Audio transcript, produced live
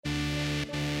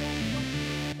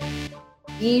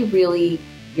be really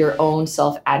your own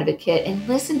self-advocate and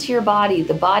listen to your body.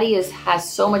 The body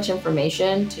has so much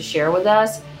information to share with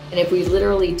us. And if we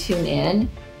literally tune in,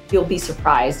 you'll be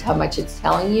surprised how much it's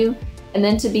telling you. And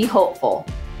then to be hopeful,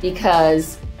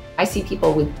 because I see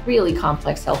people with really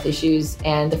complex health issues.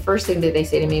 And the first thing that they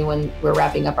say to me when we're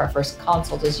wrapping up our first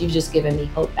consult is, you've just given me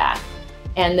hope back.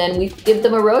 And then we give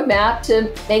them a roadmap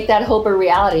to make that hope a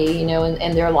reality,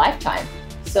 in their lifetime.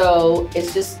 So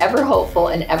it's just ever hopeful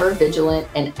and ever vigilant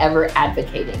and ever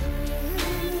advocating.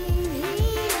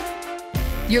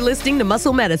 You're listening to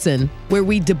Muscle Medicine, where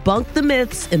we debunk the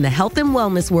myths in the health and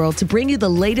wellness world to bring you the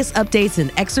latest updates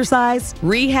in exercise,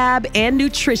 rehab, and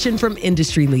nutrition from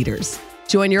industry leaders.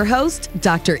 Join your host,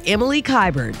 Dr. Emily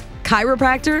Kiberd,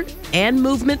 chiropractor and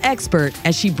movement expert,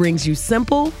 as she brings you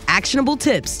simple, actionable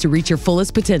tips to reach your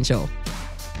fullest potential.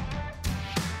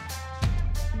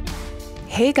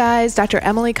 Hey guys, Dr.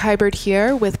 Emily Kiberd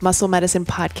here with Muscle Medicine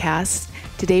Podcast.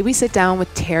 Today we sit down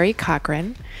with Terry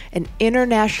Cochran, an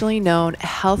internationally known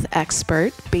health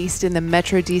expert based in the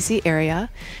Metro DC area.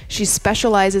 She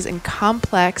specializes in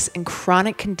complex and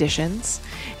chronic conditions,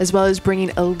 as well as bringing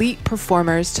elite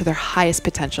performers to their highest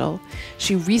potential.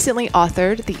 She recently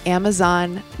authored the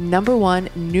Amazon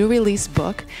 #1 new release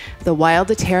book, The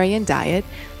Wildatarian Diet,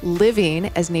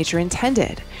 Living as Nature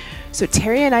Intended. So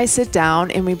Terry and I sit down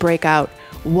and we break out,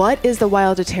 what is the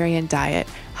Wildatarian diet?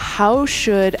 How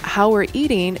should how we're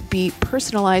eating be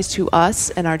personalized to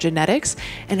us and our genetics,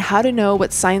 and how to know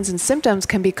what signs and symptoms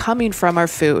can be coming from our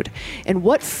food, and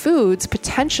what foods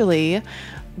potentially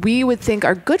we would think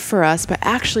are good for us but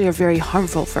actually are very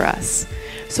harmful for us.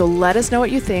 So let us know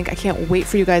what you think. I can't wait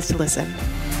for you guys to listen.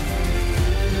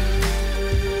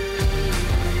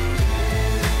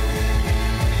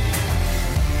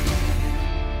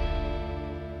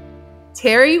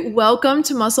 Terry, welcome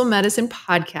to Muscle Medicine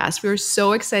Podcast. We're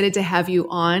so excited to have you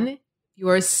on. You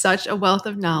are such a wealth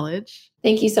of knowledge.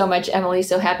 Thank you so much, Emily.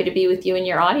 So happy to be with you and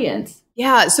your audience.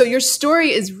 Yeah, so your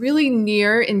story is really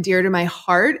near and dear to my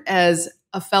heart as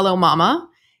a fellow mama.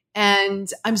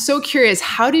 And I'm so curious,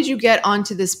 how did you get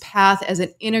onto this path as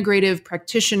an integrative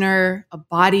practitioner, a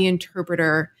body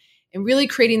interpreter, and really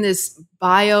creating this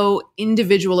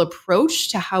bio-individual approach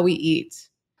to how we eat?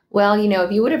 Well,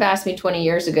 if you would have asked me 20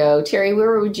 years ago, Terry,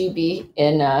 where would you be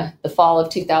in the fall of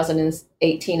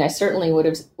 2018? I certainly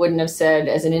wouldn't have said,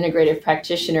 as an integrative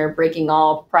practitioner, breaking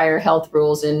all prior health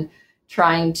rules and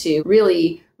trying to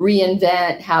really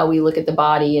reinvent how we look at the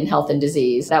body and health and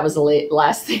disease. That was the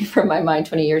last thing from my mind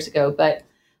 20 years ago. But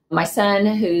my son,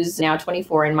 who's now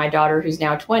 24, and my daughter, who's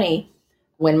now 20,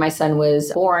 when my son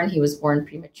was born, he was born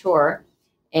premature.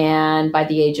 And by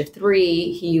the age of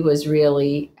 3, he was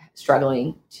really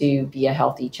struggling to be a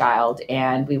healthy child.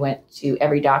 And we went to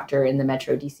every doctor in the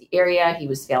Metro DC area. He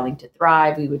was failing to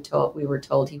thrive. We were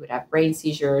told he would have brain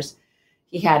seizures.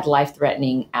 He had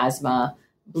life-threatening asthma,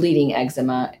 bleeding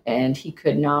eczema, and he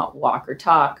could not walk or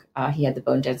talk. He had the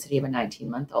bone density of a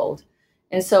 19-month-old.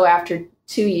 And so after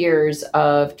 2 years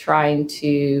of trying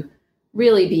to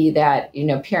really be that,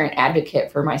 parent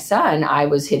advocate for my son, I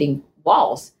was hitting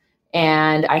walls.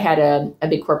 And I had a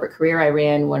big corporate career. I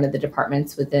ran one of the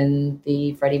departments within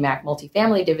the Freddie Mac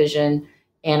multifamily division.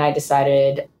 And I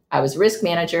decided I was a risk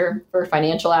manager for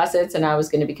financial assets, and I was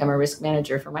going to become a risk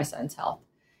manager for my son's health.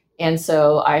 And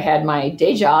so I had my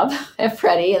day job at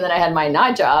Freddie, and then I had my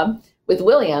night job with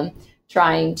William,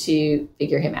 trying to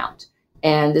figure him out.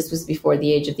 And this was before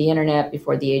the age of the internet,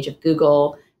 before the age of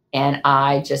Google. And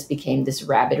I just became this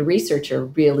rabid researcher,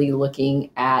 really looking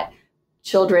at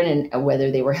children and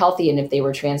whether they were healthy and if they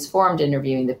were transformed,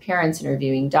 interviewing the parents,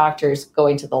 interviewing doctors,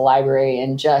 going to the library,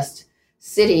 and just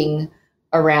sitting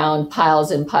around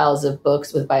piles and piles of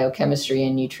books with biochemistry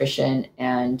and nutrition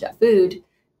and food.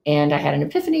 And I had an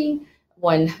epiphany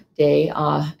one day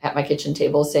at my kitchen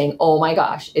table saying, oh my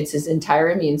gosh, it's his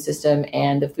entire immune system,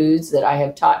 and the foods that I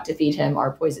have taught to feed him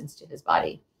are poisons to his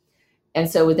body. And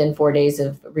so within 4 days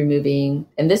of removing,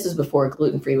 and this was before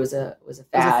gluten-free was a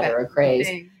fad or a craze.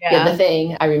 The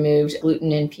thing, I removed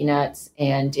gluten and peanuts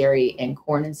and dairy and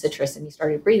corn and citrus, and he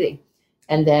started breathing.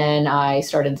 And then I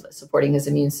started supporting his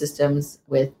immune systems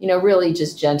with, really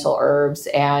just gentle herbs.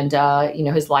 And,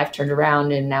 his life turned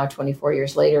around. And now 24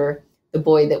 years later, the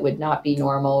boy that would not be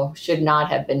normal, should not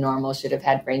have been normal, should have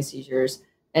had brain seizures,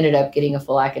 ended up getting a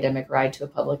full academic ride to a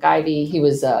public Ivy. He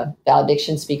was a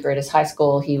valediction speaker at his high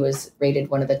school. He was rated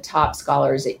one of the top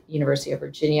scholars at University of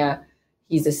Virginia.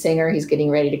 He's a singer. He's getting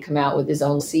ready to come out with his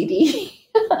own CD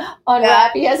on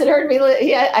rap. He hasn't heard me.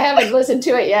 I haven't listened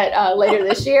to it yet. Later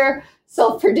this year,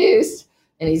 self-produced,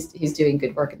 and he's doing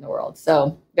good work in the world.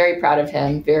 So very proud of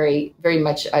him. Very, very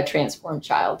much a transformed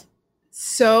child.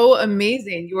 So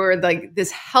amazing. You were like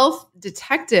this health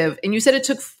detective, and you said it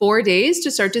took 4 days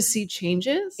to start to see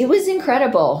changes? It was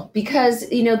incredible because,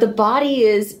 the body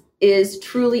is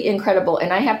truly incredible.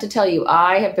 And I have to tell you,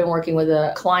 I have been working with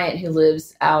a client who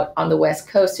lives out on the West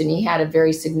Coast, and he had a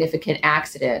very significant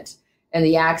accident. And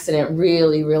the accident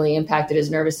really, really impacted his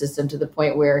nervous system to the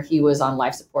point where he was on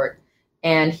life support.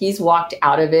 And he's walked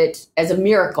out of it as a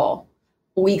miracle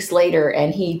weeks later.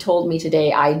 And he told me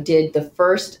today, I did the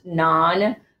first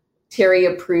non-Terry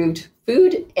approved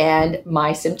food and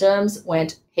my symptoms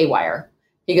went haywire.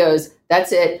 He goes,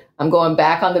 that's it. I'm going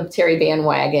back on the Terry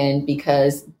bandwagon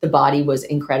because the body was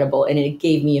incredible. And it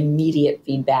gave me immediate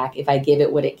feedback. If I give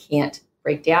it what it can't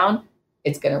break down,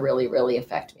 it's going to really, really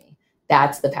affect me.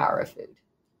 That's the power of food.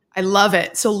 I love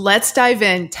it. So let's dive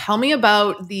in. Tell me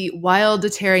about the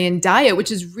Wilditarian diet,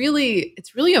 which is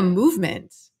it's really a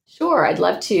movement. Sure, I'd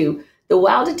love to. The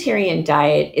Wilditarian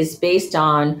diet is based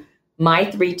on my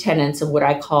 3 tenets of what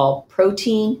I call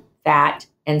protein, fat,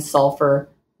 and sulfur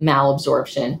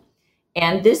malabsorption.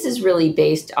 And this is really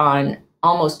based on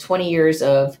almost 20 years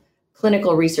of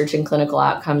clinical research and clinical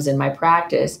outcomes in my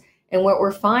practice. And what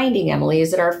we're finding, Emily,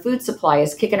 is that our food supply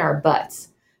is kicking our butts.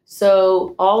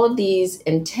 So all of these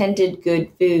intended good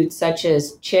foods, such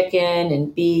as chicken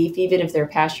and beef, even if they're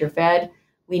pasture fed,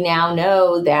 we now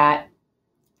know that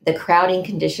the crowding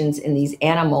conditions in these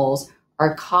animals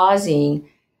are causing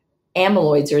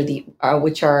amyloids,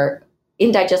 which are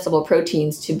indigestible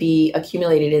proteins, to be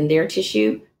accumulated in their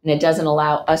tissue, and it doesn't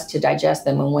allow us to digest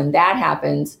them. And when that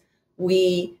happens,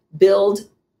 we build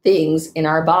things in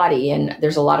our body. And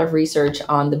there's a lot of research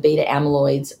on the beta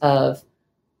amyloids of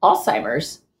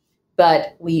Alzheimer's.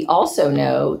 But we also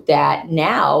know that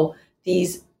now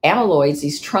these amyloids,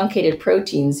 these truncated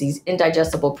proteins, these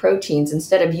indigestible proteins,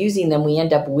 instead of using them, we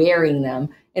end up wearing them.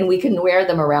 And we can wear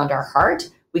them around our heart.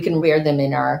 We can wear them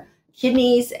in our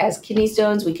kidneys as kidney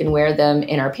stones. We can wear them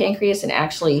in our pancreas and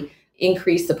actually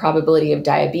increase the probability of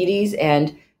diabetes.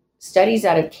 And studies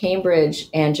out of Cambridge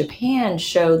and Japan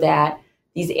show that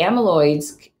these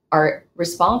amyloids are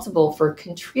responsible for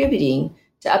contributing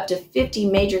to up to 50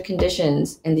 major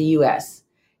conditions in the US.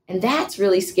 And that's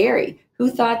really scary. Who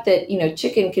thought that,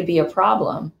 chicken could be a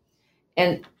problem?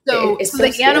 And so the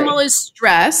scary. Animal is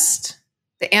stressed.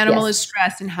 The animal Yes. is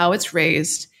stressed in how it's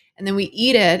raised. And then we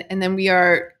eat it. And then we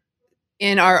are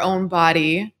in our own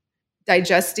body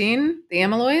digesting the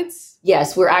amyloids.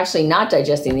 Yes, we're actually not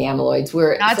digesting the amyloids.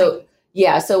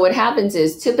 So what happens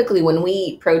is typically when we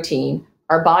eat protein,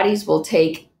 our bodies will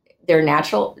take their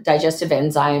natural digestive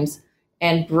enzymes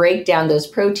and break down those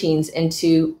proteins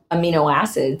into amino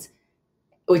acids,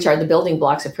 which are the building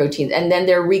blocks of proteins. And then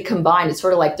they're recombined. It's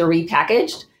sort of like they're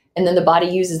repackaged. And then the body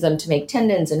uses them to make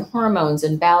tendons and hormones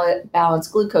and balance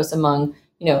glucose among,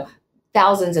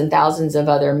 thousands and thousands of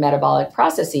other metabolic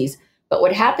processes. But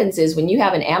what happens is when you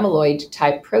have an amyloid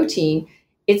type protein,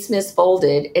 it's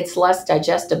misfolded, it's less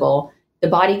digestible, the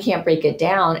body can't break it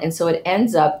down. And so it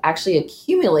ends up actually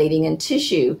accumulating in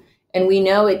tissue. And we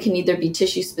know it can either be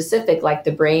tissue specific, like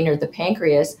the brain or the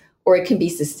pancreas, or it can be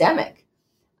systemic.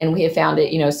 And we have found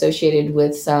it, associated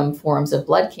with some forms of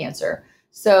blood cancer.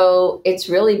 So it's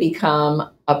really become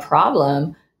a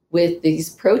problem with these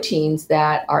proteins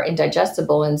that are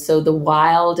indigestible. And so the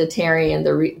Wilditarian,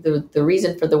 the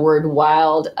reason for the word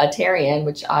Wilditarian,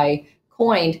 which I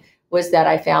coined, was that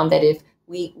I found that if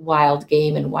we eat wild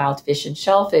game and wild fish and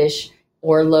shellfish,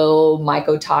 or low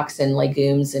mycotoxin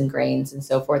legumes and grains and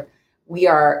so forth, we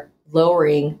are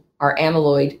lowering our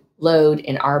amyloid load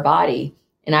in our body.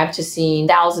 And I've just seen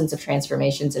thousands of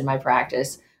transformations in my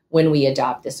practice when we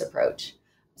adopt this approach.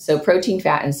 So protein,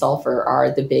 fat, and sulfur are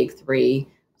the big 3.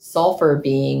 Sulfur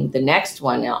being the next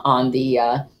one on the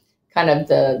kind of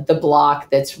the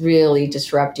block that's really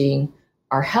disrupting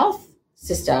our health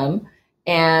system.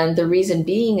 And the reason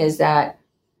being is that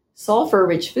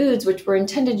sulfur-rich foods, which were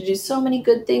intended to do so many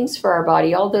good things for our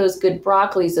body, all those good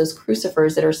broccolis, those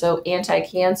crucifers that are so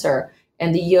anti-cancer,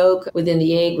 and the yolk within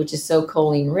the egg, which is so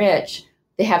choline-rich,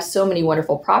 they have so many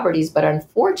wonderful properties. But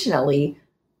unfortunately,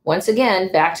 once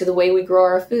again, back to the way we grow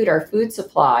our food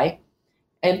supply,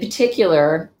 in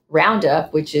particular,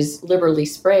 Roundup, which is liberally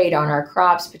sprayed on our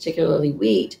crops, particularly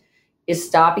wheat, is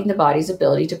stopping the body's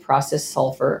ability to process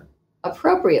sulfur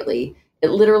appropriately.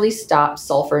 It literally stops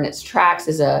sulfur in its tracks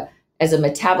as a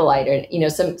metabolite,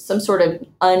 and some sort of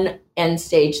end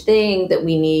stage thing that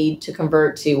we need to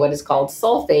convert to what is called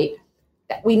sulfate.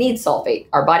 We need sulfate.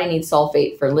 Our body needs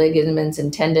sulfate for ligaments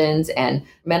and tendons and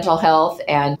mental health,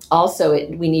 and also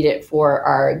we need it for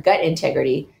our gut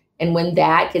integrity. And when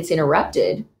that gets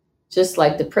interrupted, just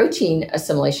like the protein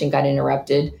assimilation got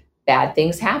interrupted, bad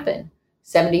things happen.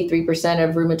 73%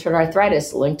 of rheumatoid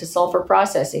arthritis linked to sulfur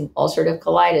processing, ulcerative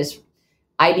colitis,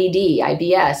 IBD,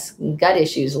 IBS, gut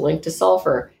issues linked to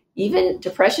sulfur, even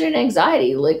depression and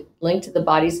anxiety linked to the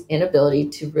body's inability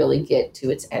to really get to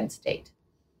its end state.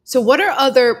 So what are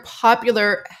other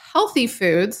popular healthy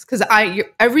foods? Because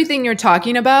everything you're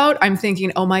talking about, I'm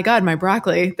thinking, oh my God, my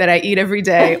broccoli that I eat every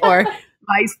day, or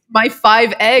my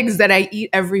 5 eggs that I eat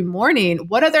every morning.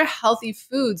 What other healthy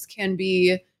foods can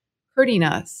be hurting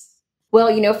us?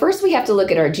 Well, first we have to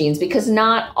look at our genes, because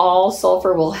not all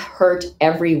sulfur will hurt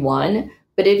everyone.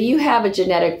 But if you have a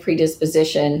genetic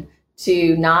predisposition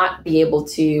to not be able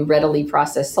to readily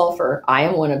process sulfur, I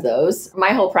am one of those. My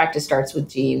whole practice starts with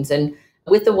genes. And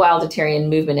with the Wilditarian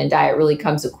movement and diet really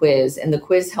comes a quiz. And the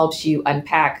quiz helps you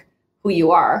unpack who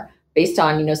you are based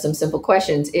on, some simple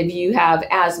questions. If you have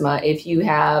asthma, if you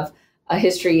have a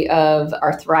history of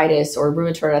arthritis or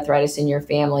rheumatoid arthritis in your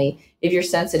family, if you're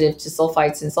sensitive to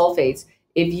sulfites and sulfates,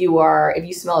 if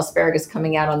you smell asparagus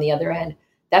coming out on the other end,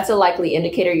 that's a likely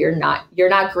indicator you're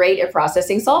not great at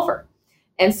processing sulfur.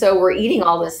 And so we're eating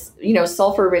all this,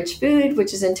 sulfur-rich food,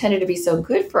 which is intended to be so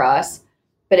good for us,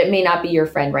 but it may not be your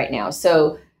friend right now.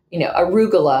 So,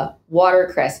 arugula,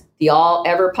 watercress, the all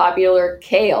ever popular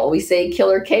kale. We say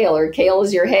killer kale, or kale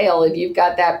is your hail if you've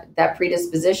got that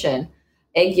predisposition.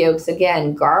 Egg yolks,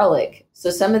 again, garlic. So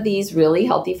some of these really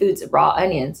healthy foods, raw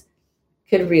onions,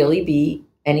 could really be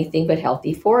anything but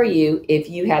healthy for you if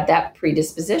you had that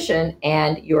predisposition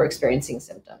and you're experiencing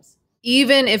symptoms.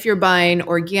 Even if you're buying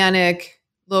organic,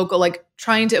 local, like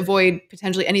trying to avoid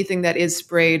potentially anything that is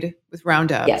sprayed with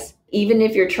Roundup. Yes. Even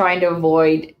if you're trying to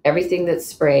avoid everything that's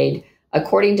sprayed,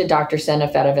 according to Dr.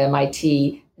 Seneff out of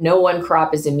MIT, no one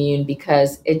crop is immune,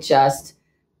 because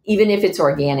even if it's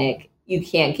organic, you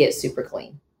can't get super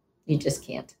clean. You just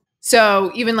can't.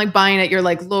 So even like buying at your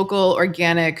like local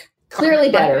organic. Clearly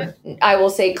better. I will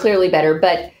say clearly better,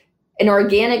 but an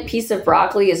organic piece of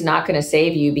broccoli is not going to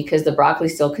save you, because the broccoli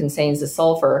still contains the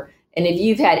sulfur. And if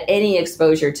you've had any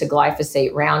exposure to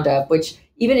glyphosate Roundup, which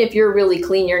even if you're really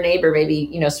clean, your neighbor maybe,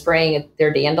 spraying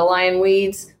their dandelion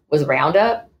weeds with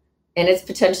Roundup, and it's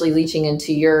potentially leaching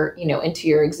into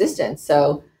your existence.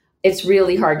 So it's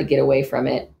really hard to get away from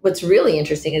it. What's really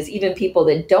interesting is even people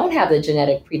that don't have the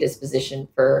genetic predisposition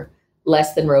for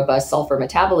less than robust sulfur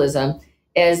metabolism,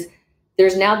 is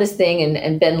there's now this thing,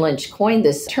 and Ben Lynch coined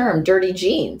this term, dirty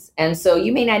genes. And so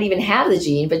you may not even have the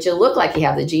gene, but you look like you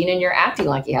have the gene and you're acting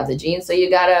like you have the gene. So you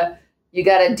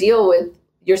gotta deal with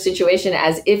your situation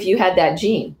as if you had that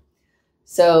gene.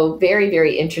 So very,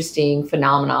 very interesting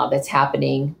phenomena that's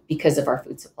happening because of our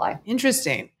food supply.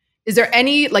 Interesting. Is there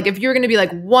any, like, if you're going to be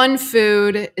like one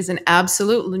food is an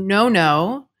absolute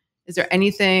no-no, is there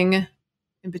anything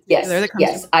in particular that comes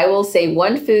Yes, I will say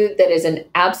one food that is an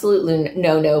absolute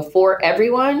no-no for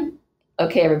everyone.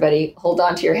 Okay, everybody, hold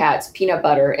on to your hats. Peanut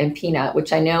butter and peanut,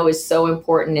 which I know is so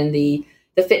important in the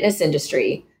fitness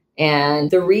industry.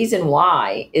 And the reason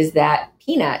why is that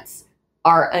peanuts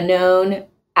are a known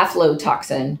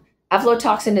aflatoxin.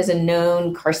 Aflatoxin is a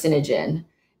known carcinogen.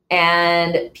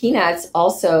 And peanuts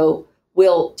also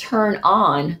will turn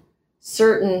on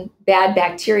certain bad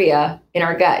bacteria in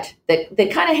our gut that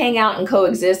kind of hang out and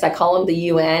coexist. I call them the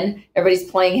UN. Everybody's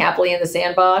playing happily in the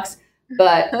sandbox,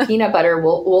 but peanut butter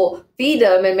will feed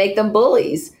them and make them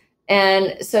bullies.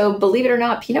 And so, believe it or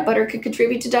not, peanut butter could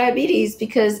contribute to diabetes,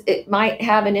 because it might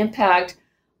have an impact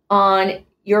on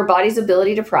your body's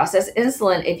ability to process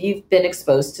insulin if you've been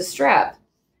exposed to strep.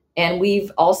 And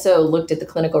we've also looked at the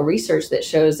clinical research that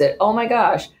shows that, oh my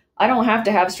gosh, I don't have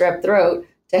to have strep throat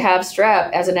to have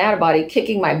strep as an antibody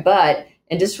kicking my butt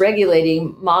and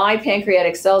dysregulating my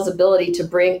pancreatic cells' ability to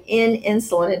bring in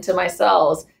insulin into my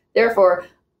cells. Therefore,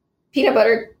 peanut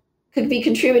butter could be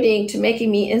contributing to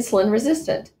making me insulin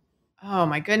resistant. Oh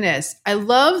my goodness. I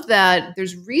love that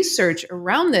there's research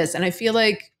around this, and I feel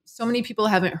like so many people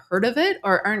haven't heard of it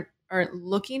or aren't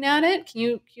looking at it. Can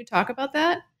you talk about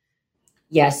that?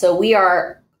 Yeah, so we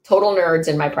are total nerds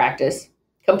in my practice,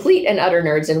 complete and utter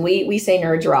nerds, and we say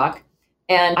nerds rock.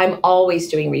 And I'm always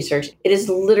doing research. It is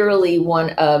literally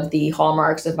one of the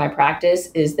hallmarks of my practice,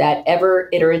 is that ever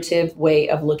iterative way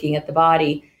of looking at the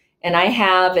body. And I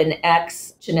have an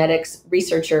ex-genetics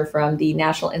researcher from the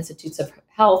National Institutes of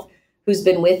Health who's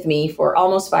been with me for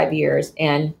almost 5 years.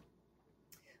 And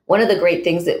one of the great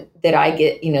things that I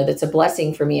get, that's a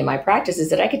blessing for me in my practice, is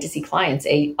that I get to see clients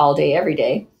all day, every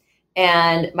day.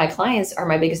 And my clients are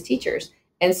my biggest teachers.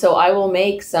 And so I will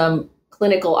make some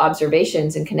clinical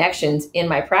observations and connections in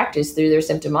my practice through their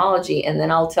symptomology. And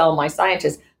then I'll tell my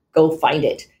scientists, go find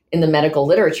it in the medical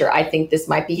literature. I think this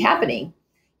might be happening.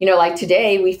 Like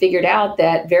today, we figured out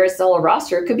that varicella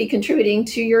zoster could be contributing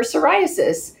to your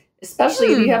psoriasis. especially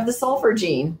if you have the sulfur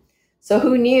gene. So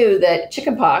who knew that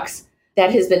chickenpox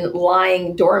that has been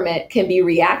lying dormant can be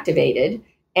reactivated,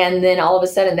 and then all of a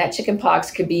sudden that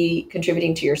chickenpox could be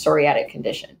contributing to your psoriatic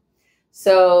condition.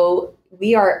 So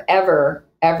we are ever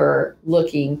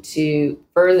looking to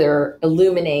further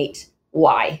illuminate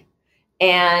why.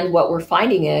 And what we're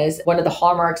finding is one of the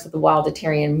hallmarks of the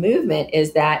Wilditarian movement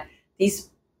is that these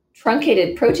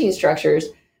truncated protein structures,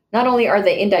 not only are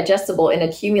they indigestible and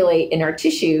accumulate in our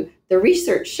tissue, the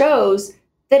research shows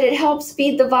that it helps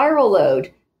feed the viral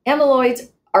load.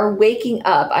 Amyloids are waking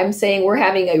up. I'm saying we're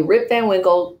having a Rip Van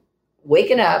Winkle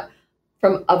waking up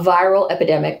from a viral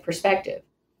epidemic perspective.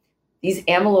 These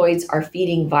amyloids are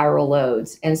feeding viral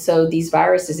loads. And so these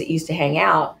viruses that used to hang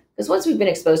out, because once we've been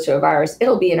exposed to a virus,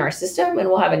 it'll be in our system and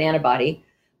we'll have an antibody.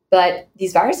 But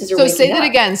these viruses are waking up. So say that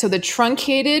again. So the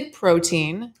truncated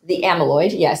protein. The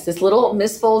amyloid, yes, this little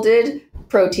misfolded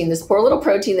protein, this poor little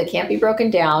protein that can't be broken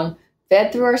down,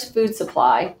 fed through our food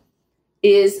supply,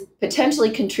 is potentially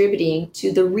contributing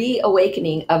to the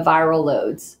reawakening of viral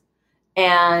loads.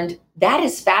 And that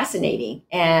is fascinating.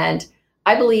 And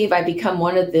I believe I've become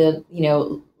one of the,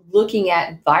 looking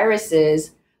at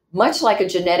viruses, much like a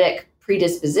genetic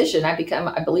predisposition. I've become,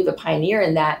 I believe, a pioneer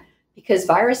in that, because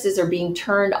viruses are being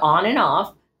turned on and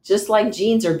off, just like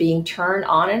genes are being turned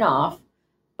on and off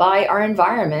by our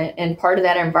environment. And part of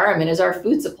that environment is our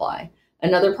food supply.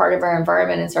 Another part of our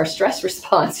environment is our stress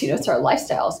response. It's our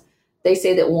lifestyles. They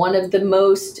say that one of the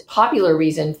most popular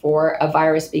reason for a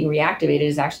virus being reactivated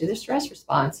is actually the stress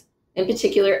response, in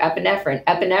particular epinephrine.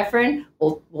 Epinephrine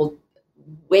will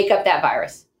wake up that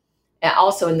virus, and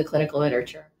also in the clinical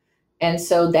literature. And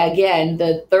so that, again,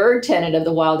 the third tenet of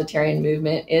the Wilditarian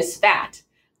movement is fat,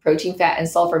 protein, fat, and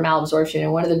sulfur malabsorption.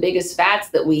 And one of the biggest fats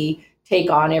that we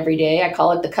take on every day, I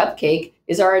call it the cupcake,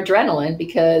 is our adrenaline,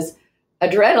 because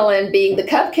adrenaline, being the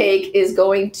cupcake,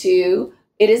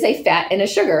 it is a fat and a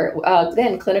sugar.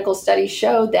 Then clinical studies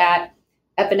show that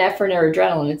epinephrine or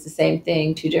adrenaline, it's the same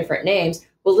thing, two different names,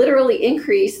 will literally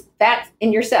increase fat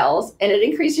in your cells, and it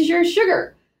increases your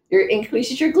sugar. It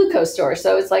increases your glucose store.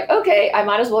 So it's like, okay, I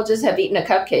might as well just have eaten a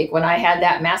cupcake when I had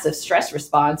that massive stress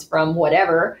response from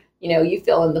whatever, you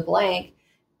fill in the blank.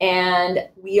 And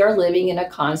we are living in a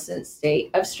constant state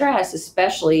of stress,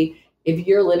 especially if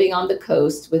you're living on the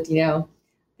coast with,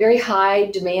 very high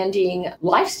demanding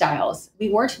lifestyles. We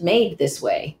weren't made this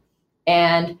way.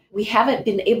 And we haven't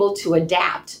been able to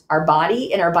adapt. Our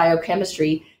body and our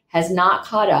biochemistry has not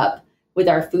caught up with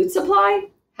our food supply,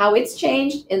 how it's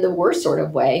changed in the worst sort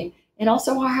of way, and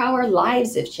also how our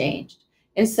lives have changed.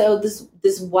 And so this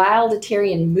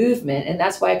Wilditarian movement, and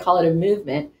that's why I call it a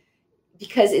movement,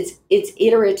 because it's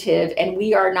iterative, and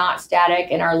we are not static,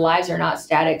 and our lives are not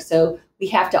static. So we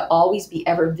have to always be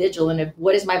ever vigilant of,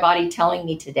 what is my body telling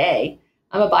me today?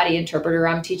 I'm a body interpreter.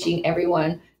 I'm teaching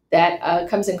everyone that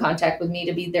comes in contact with me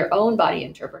to be their own body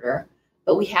interpreter.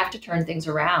 But we have to turn things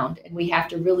around, and we have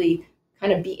to really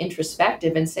kind of be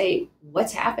introspective and say,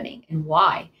 what's happening and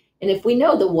why? And if we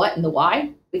know the what and the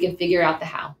why, we can figure out the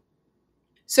how.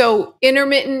 So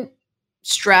intermittent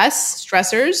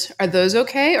stressors, are those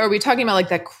okay? Or are we talking about like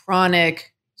that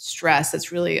chronic stress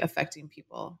that's really affecting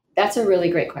people? That's a really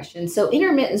great question. So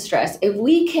intermittent stress, if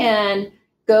we can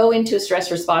go into a stress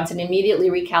response and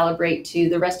immediately recalibrate to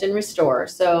the rest and restore.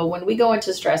 So when we go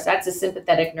into stress, that's a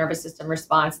sympathetic nervous system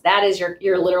response. That is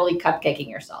you're literally cupcaking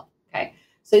yourself. Okay.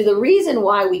 So the reason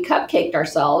why we cupcaked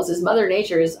ourselves is Mother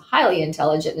Nature is highly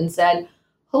intelligent and said,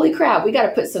 holy crap, we got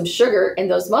to put some sugar in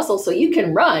those muscles so you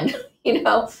can run,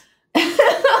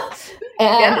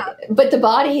 But the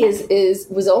body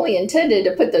was only intended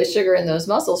to put those sugar in those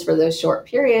muscles for those short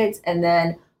periods. And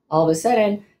then all of a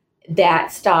sudden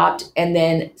that stopped, and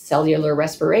then cellular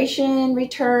respiration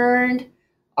returned,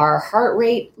 our heart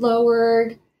rate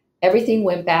lowered, everything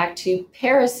went back to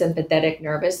parasympathetic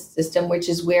nervous system, which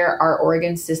is where our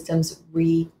organ systems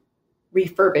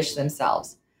refurbish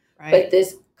themselves. Right. But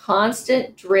this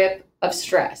constant drip of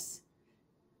stress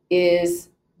is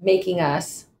making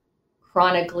us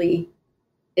chronically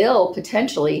ill,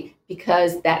 potentially,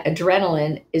 because that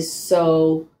adrenaline is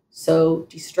so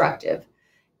destructive.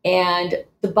 And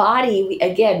the body,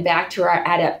 again, back to our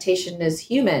adaptation as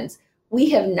humans,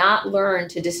 we have not learned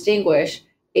to distinguish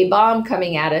a bomb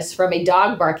coming at us from a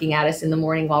dog barking at us in the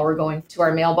morning while we're going to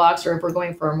our mailbox, or if we're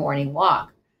going for a morning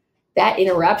walk. That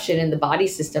interruption in the body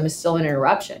system is still an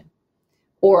interruption.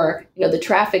 Or, the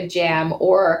traffic jam,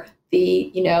 or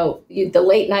the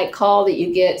late night call that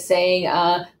you get saying,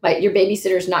 your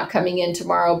babysitter's not coming in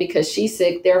tomorrow because she's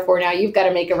sick. Therefore, now you've got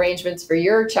to make arrangements for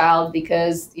your child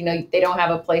because, they don't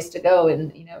have a place to go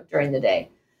during the day.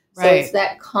 Right. So it's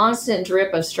that constant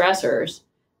drip of stressors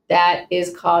that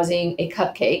is causing a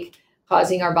cupcake,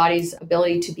 causing our body's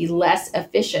ability to be less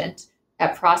efficient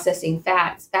at processing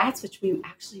fats which we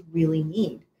actually really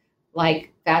need,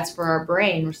 like fats for our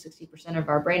brain, where 60% of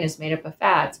our brain is made up of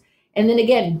fats. And then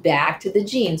again, back to the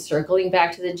genes, circling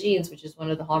back to the genes, which is one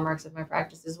of the hallmarks of my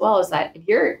practice as well, is that if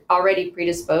you're already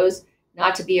predisposed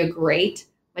not to be a great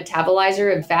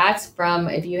metabolizer of fats, from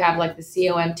if you have like the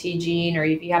COMT gene, or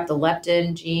if you have the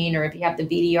leptin gene, or if you have the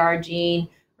VDR gene,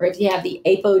 or if you have the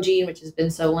APO gene, which has been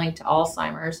so linked to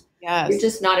Alzheimer's, you're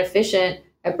just not efficient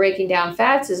at breaking down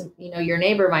fats as your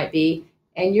neighbor might be,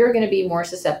 and you're going to be more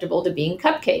susceptible to being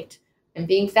cupcaked and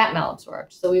being fat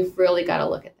malabsorbed. So we've really got to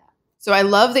look at that. So I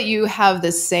love that you have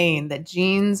this saying that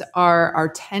genes are our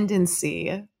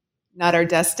tendency, not our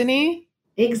destiny.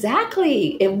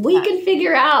 Exactly. If we can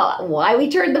figure out why we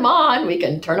turned them on, we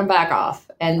can turn them back off.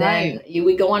 And then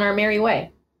we go on our merry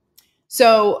way.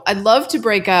 So I'd love to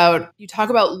break out. You talk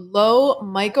about low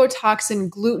mycotoxin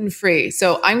gluten-free.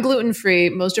 So I'm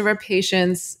gluten-free. Most of our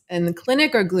patients in the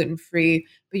clinic are gluten-free,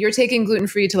 but you're taking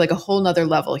gluten-free to like a whole nother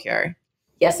level here.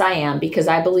 Yes, I am, because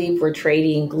I believe we're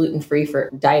trading gluten-free for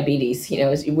diabetes.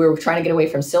 We're trying to get away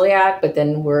from celiac, but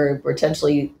then we're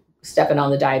potentially stepping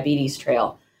on the diabetes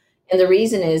trail. And the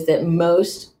reason is that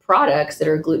most products that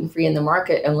are gluten-free in the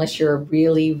market, unless you're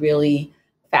really, really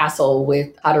facile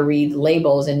with how to read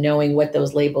labels and knowing what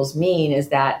those labels mean, is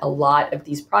that a lot of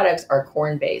these products are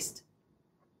corn-based.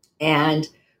 And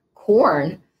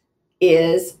corn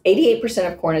is,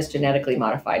 88% of corn is genetically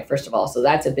modified, first of all. So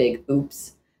that's a big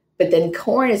oops. But then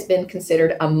corn has been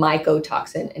considered a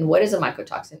mycotoxin. And what is a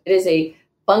mycotoxin? It is a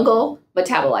fungal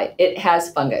metabolite. It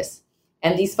has fungus.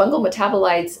 And these fungal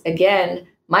metabolites, again,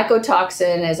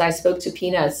 mycotoxin, as I spoke to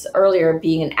peanuts earlier,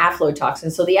 being an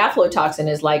aflatoxin. So the aflatoxin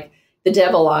is like the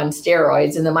devil on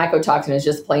steroids, and the mycotoxin is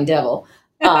just plain devil.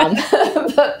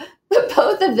 But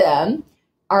both of them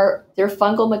they're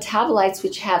fungal metabolites,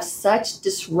 which have such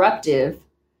disruptive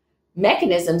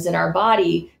mechanisms in our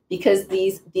body, because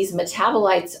these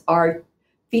metabolites are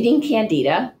feeding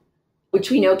candida, which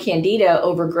we know candida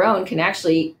overgrown can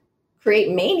actually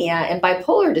create mania and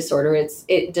bipolar disorder.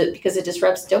 Because it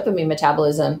disrupts dopamine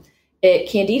metabolism.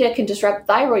 Candida can disrupt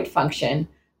thyroid function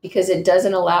because it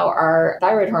doesn't allow our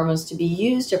thyroid hormones to be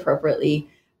used appropriately.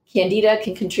 Candida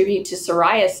can contribute to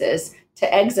psoriasis,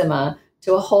 to eczema,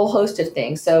 to a whole host of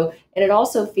things. And it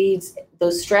also feeds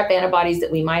those strep antibodies that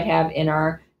we might have in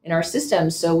our system.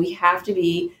 So we have to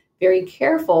be very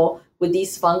careful with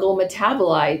these fungal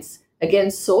metabolites.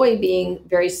 Again, soy being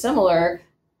very similar.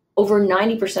 Over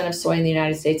 90% of soy in the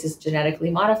United States is genetically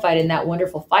modified, and that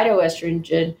wonderful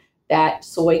phytoestrogen that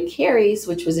soy carries,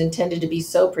 which was intended to be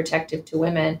so protective to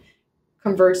women,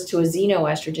 converts to a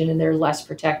xenoestrogen, and they're less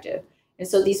protective. And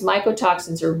so these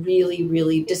mycotoxins are really,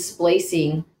 really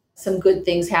displacing some good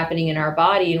things happening in our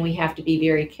body, and we have to be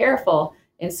very careful.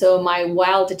 And so my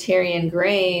Wilditarian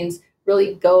grains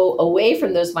really go away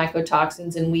from those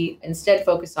mycotoxins, and we instead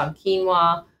focus on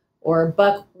quinoa or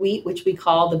buckwheat, which we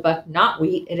call the buck-not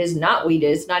wheat. It is not wheat.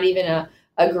 It's not even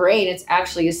a grain. It's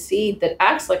actually a seed that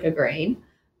acts like a grain.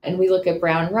 And we look at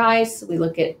brown rice, we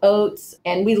look at oats,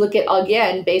 and we look at,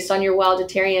 again, based on your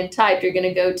Wilditarian type, you're going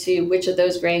to go to which of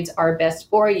those grains are best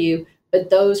for you. But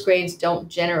those grains don't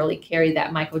generally carry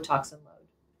that mycotoxin load.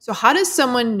 So how does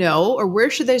someone know, or where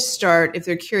should they start if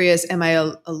they're curious, am I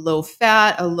a low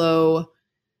fat, a low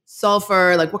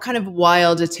sulfur, like what kind of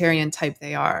Wilditarian type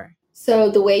they are? So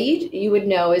the way you would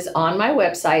know is on my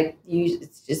website.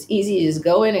 It's just easy. You just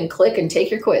go in and click and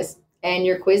take your quiz. And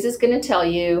your quiz is going to tell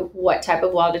you what type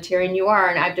of Wilditarian you are.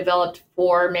 And I've developed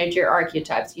 4 major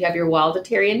archetypes. You have your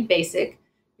Wilditarian basic,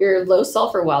 your low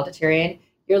sulfur Wilditarian,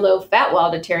 your low fat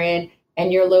Wilditarian,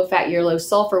 and your low fat, your low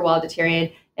sulfur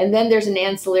Wilditarian. And then there's an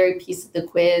ancillary piece of the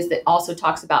quiz that also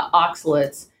talks about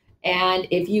oxalates. And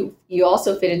if you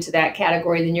also fit into that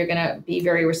category, then you're going to be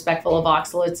very respectful of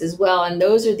oxalates as well. And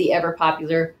those are the ever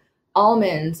popular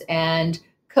almonds and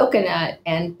coconut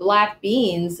and black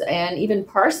beans and even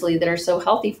parsley that are so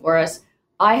healthy for us.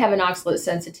 I have an oxalate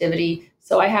sensitivity,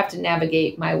 so I have to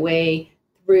navigate my way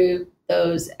through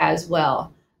those as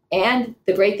well. And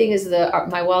the great thing is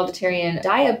my Wilditarian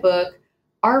diet book,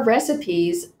 our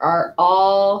recipes are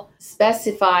all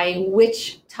specifying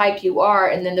which type you are,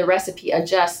 and then the recipe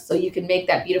adjusts so you can make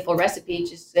that beautiful recipe,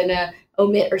 just gonna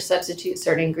omit or substitute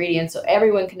certain ingredients. So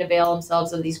everyone can avail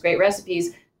themselves of these great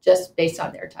recipes just based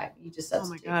on their type. You just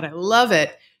substitute. Oh my God, I love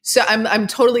it. So I'm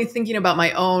totally thinking about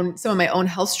some of my own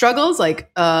health struggles,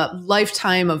 like a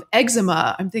lifetime of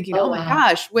eczema. I'm thinking, oh my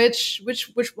gosh, which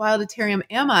Wilditarian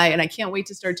am I? And I can't wait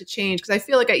to start to change, because I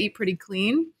feel like I eat pretty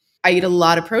clean. I eat a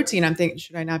lot of protein. I'm thinking,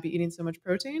 should I not be eating so much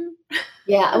protein?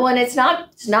 Yeah, well, and it's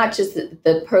not just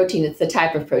the protein, it's the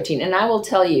type of protein. And I will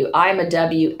tell you, I'm a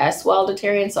WS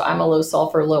wilditarian, so I'm a low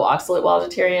sulfur, low oxalate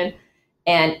wilditarian.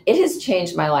 And it has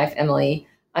changed my life, Emily.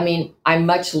 I mean, I'm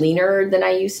much leaner than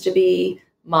I used to be.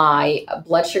 My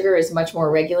blood sugar is much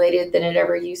more regulated than it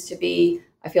ever used to be.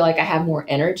 I feel like I have more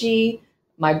energy.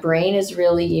 My brain is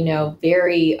really,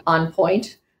 very on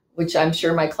point, which I'm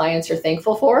sure my clients are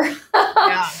thankful for.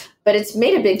 Yeah. But it's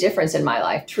made a big difference in my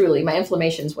life, truly. My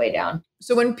inflammation's way down.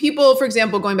 So when people, for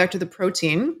example, going back to the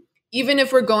protein, even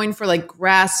if we're going for like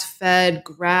grass-fed,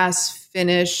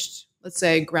 grass-finished, let's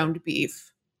say ground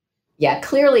beef. Yeah,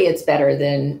 clearly it's better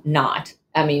than not.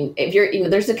 I mean, if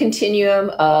there's a continuum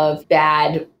of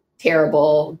bad,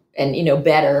 terrible, and,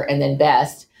 better, and then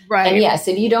best. Right. And yes,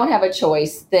 if you don't have a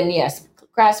choice, then yes,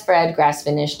 grass-fed,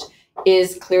 grass-finished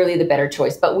is clearly the better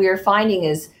choice. But we are finding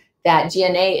is that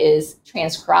GNA is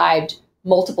transcribed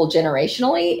multiple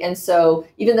generationally. And so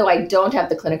even though I don't have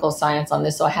the clinical science on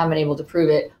this, so I haven't been able to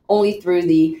prove it, only through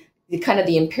the kind of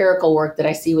the empirical work that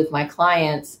I see with my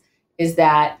clients is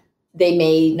that they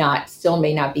may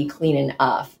not be clean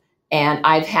enough. And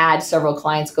I've had several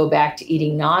clients go back to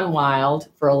eating non-wild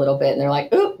for a little bit. And they're like,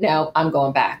 oh, no, I'm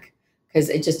going back because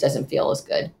it just doesn't feel as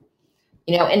good.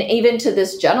 And even to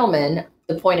this gentleman,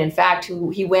 the point in fact,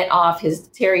 he went off his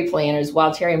Terry plan, his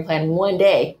Wilditarian plan one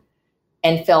day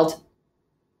and felt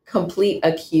complete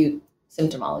acute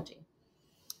symptomology.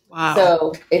 Wow.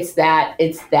 So it's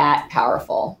that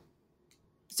powerful.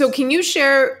 So can you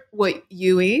share what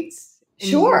you eat?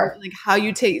 Sure. Like how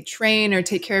you train or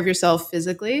take care of yourself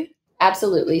physically?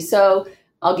 Absolutely. So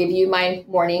I'll give you my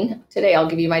morning today. I'll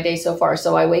give you my day so far.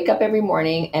 So I wake up every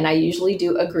morning and I usually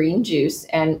do a green juice.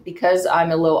 And because I'm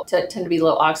tend to be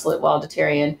low oxalate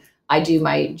wilditarian, I do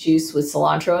my juice with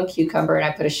cilantro and cucumber and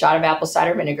I put a shot of apple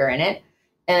cider vinegar in it.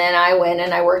 And then I went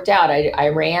and I worked out. I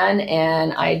ran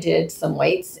and I did some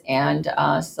weights and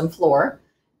some floor.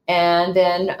 And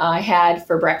then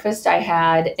for breakfast, I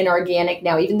had an organic.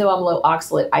 Now, even though I'm low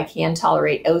oxalate, I can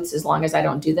tolerate oats as long as I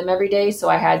don't do them every day. So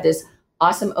I had this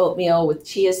awesome oatmeal with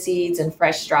chia seeds and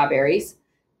fresh strawberries.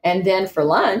 And then for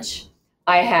lunch,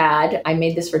 I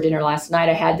made this for dinner last night.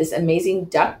 I had this amazing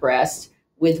duck breast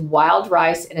with wild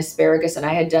rice and asparagus. And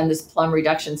I had done this plum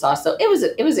reduction sauce. So it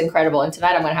was incredible. And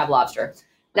tonight I'm going to have lobster.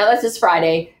 Now that's this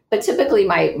Friday. But typically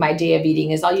my day of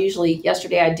eating is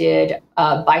yesterday I did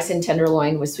bison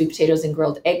tenderloin with sweet potatoes and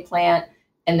grilled eggplant.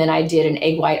 And then I did an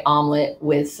egg white omelet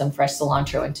with some fresh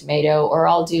cilantro and tomato, or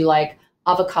I'll do like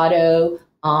avocado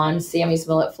on Sammy's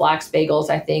Millet Flax bagels.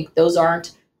 I think those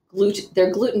aren't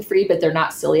they're gluten-free, but they're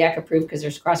not celiac approved because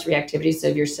there's cross-reactivity. So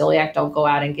if you're celiac, don't go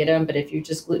out and get them. But if you're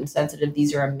just gluten sensitive,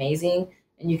 these are amazing.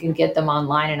 And you can get them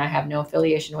online and I have no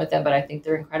affiliation with them, but I think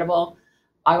they're incredible.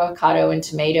 Avocado and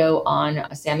tomato on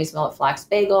a Sammy's Millet Flax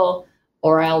bagel,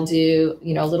 or I'll do,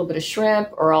 a little bit of shrimp,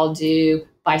 or I'll do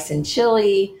bison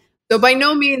chili. So by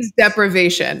no means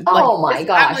deprivation. Oh my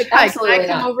gosh. Like, absolutely can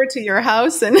I come over to your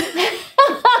house? And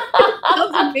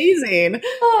that's amazing.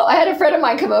 Oh, I had a friend of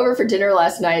mine come over for dinner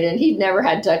last night and he'd never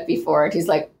had duck before. And he's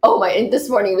like, and this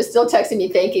morning he was still texting me,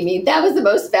 thanking me. That was the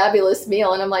most fabulous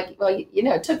meal. And I'm like, well,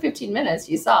 it took 15 minutes,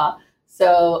 you saw.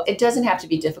 So it doesn't have to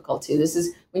be difficult too. This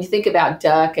is when you think about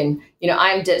duck and,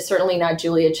 I'm certainly not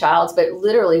Julia Childs, but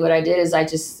literally what I did is I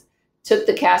just took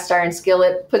the cast iron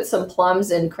skillet, put some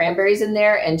plums and cranberries in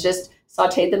there and just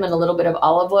sauteed them in a little bit of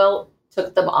olive oil,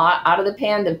 took them out of the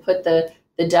pan, then put the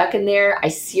duck in there. I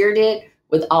seared it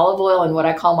with olive oil and what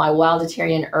I call my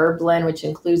Wilditarian herb blend, which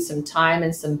includes some thyme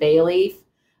and some bay leaf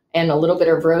and a little bit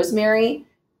of rosemary.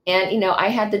 And, I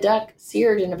had the duck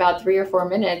seared in about 3 or 4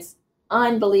 minutes.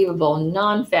 Unbelievable,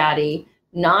 non-fatty,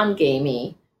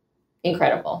 non-gamey,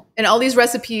 incredible. And all these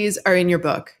recipes are in your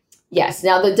book. Yes.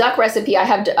 Now the duck recipe, I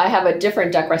have a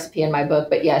different duck recipe in my book,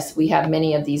 but yes, we have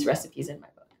many of these recipes in my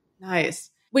book.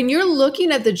 Nice. When you're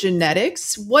looking at the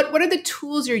genetics, what are the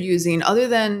tools you're using other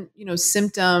than,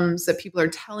 symptoms that people are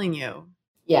telling you?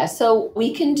 Yeah. So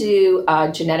we can do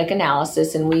genetic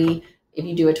analysis, and if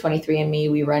you do a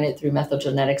 23andMe, we run it through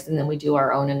Methyl-Genetics, and then we do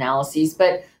our own analyses.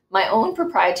 But my own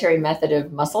proprietary method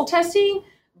of muscle testing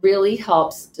really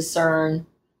helps discern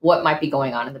what might be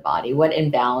going on in the body, what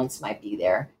imbalance might be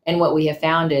there. And what we have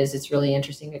found is it's really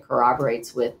interesting. It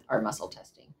corroborates with our muscle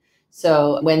testing.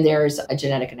 So when there's a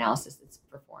genetic analysis that's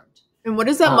performed. And what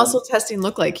does that muscle testing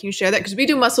look like? Can you share that? Because we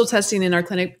do muscle testing in our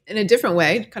clinic in a different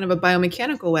way, kind of a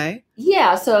biomechanical way.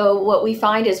 Yeah. So what we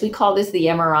find is we call this the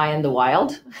MRI in the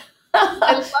wild.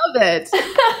 I love it.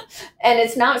 And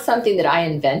it's not something that I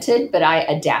invented, but I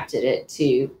adapted it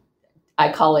to,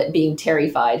 I call it being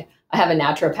terrified. I have a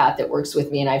naturopath that works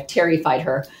with me and I've terrified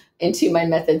her. into my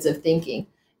methods of thinking.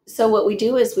 So what we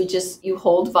do is you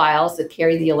hold vials that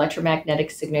carry the electromagnetic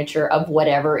signature of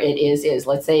whatever it is.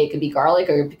 Let's say it could be garlic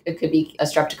or it could be a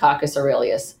Streptococcus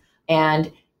aureus.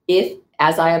 And if,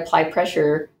 as I apply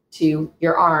pressure to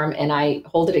your arm and I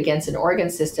hold it against an organ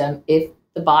system, if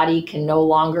the body can no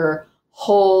longer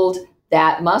hold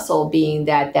that muscle, being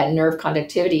that nerve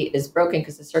conductivity is broken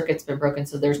because the circuit's been broken,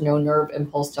 so there's no nerve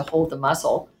impulse to hold the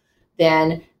muscle,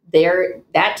 then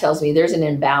that tells me there's an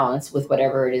imbalance with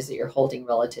whatever it is that you're holding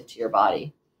relative to your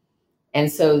body.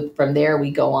 And so from there, we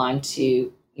go on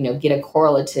to, get a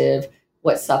correlative,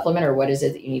 what supplement or what is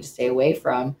it that you need to stay away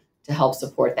from to help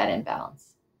support that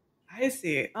imbalance. I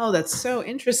see. Oh, that's so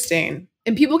interesting.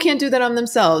 And people can't do that on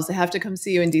themselves. They have to come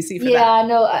see you in DC for that. Yeah,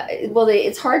 no.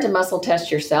 It's hard to muscle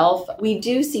test yourself. We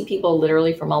do see people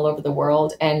literally from all over the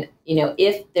world. And,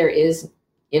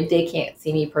 if they can't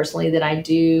see me personally, then I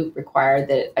do require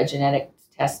that a genetic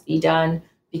test be done,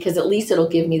 because at least it'll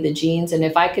give me the genes. And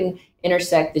if I can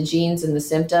intersect the genes and the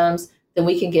symptoms, then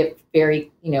we can get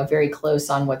very close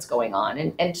on what's going on.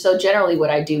 And so generally what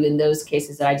I do in those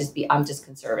cases, that I'm just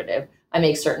conservative. I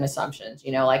make certain assumptions,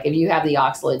 like if you have the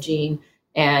oxalate gene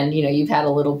and, you've had a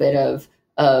little bit of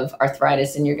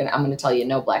arthritis, and I'm going to tell you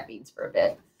no black beans for a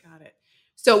bit. Got it.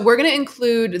 So we're going to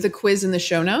include the quiz in the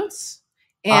show notes.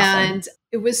 And awesome.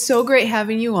 It was so great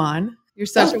having you on. You're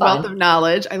such a wealth of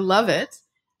knowledge. I love it.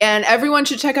 And everyone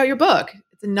should check out your book.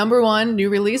 It's the #1 new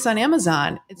release on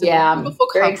Amazon. It's I'm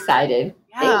very excited.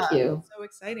 Yeah, thank you. So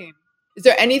exciting. Is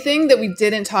there anything that we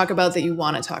didn't talk about that you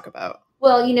want to talk about?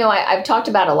 Well, I've talked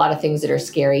about a lot of things that are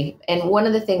scary. And one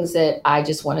of the things that I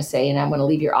just want to say, and I'm going to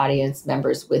leave your audience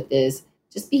members with, is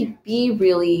just be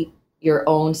really your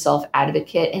own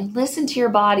self-advocate and listen to your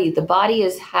body. The body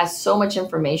has so much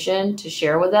information to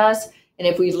share with us. And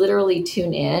if we literally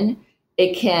tune in,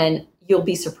 you'll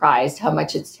be surprised how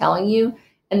much it's telling you.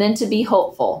 And then to be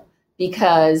hopeful,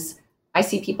 because I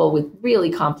see people with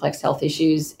really complex health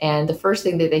issues. And the first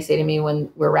thing that they say to me when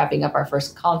we're wrapping up our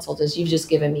first consult is, "You've just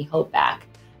given me hope back."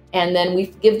 And then we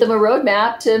give them a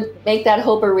roadmap to make that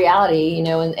hope a reality,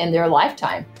 in their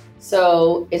lifetime.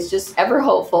 So it's just ever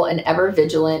hopeful and ever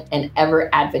vigilant and ever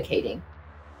advocating.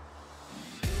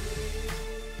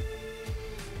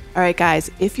 All right, guys,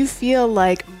 if you feel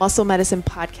like Muscle Medicine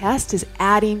Podcast is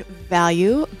adding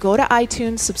value, go to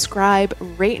iTunes, subscribe,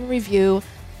 rate and review.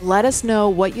 Let us know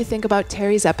what you think about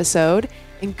Terry's episode,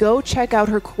 and go check out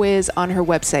her quiz on her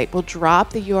website. We'll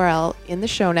drop the URL in the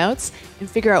show notes and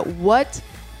figure out what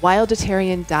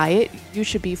Wilditarian diet you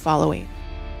should be following.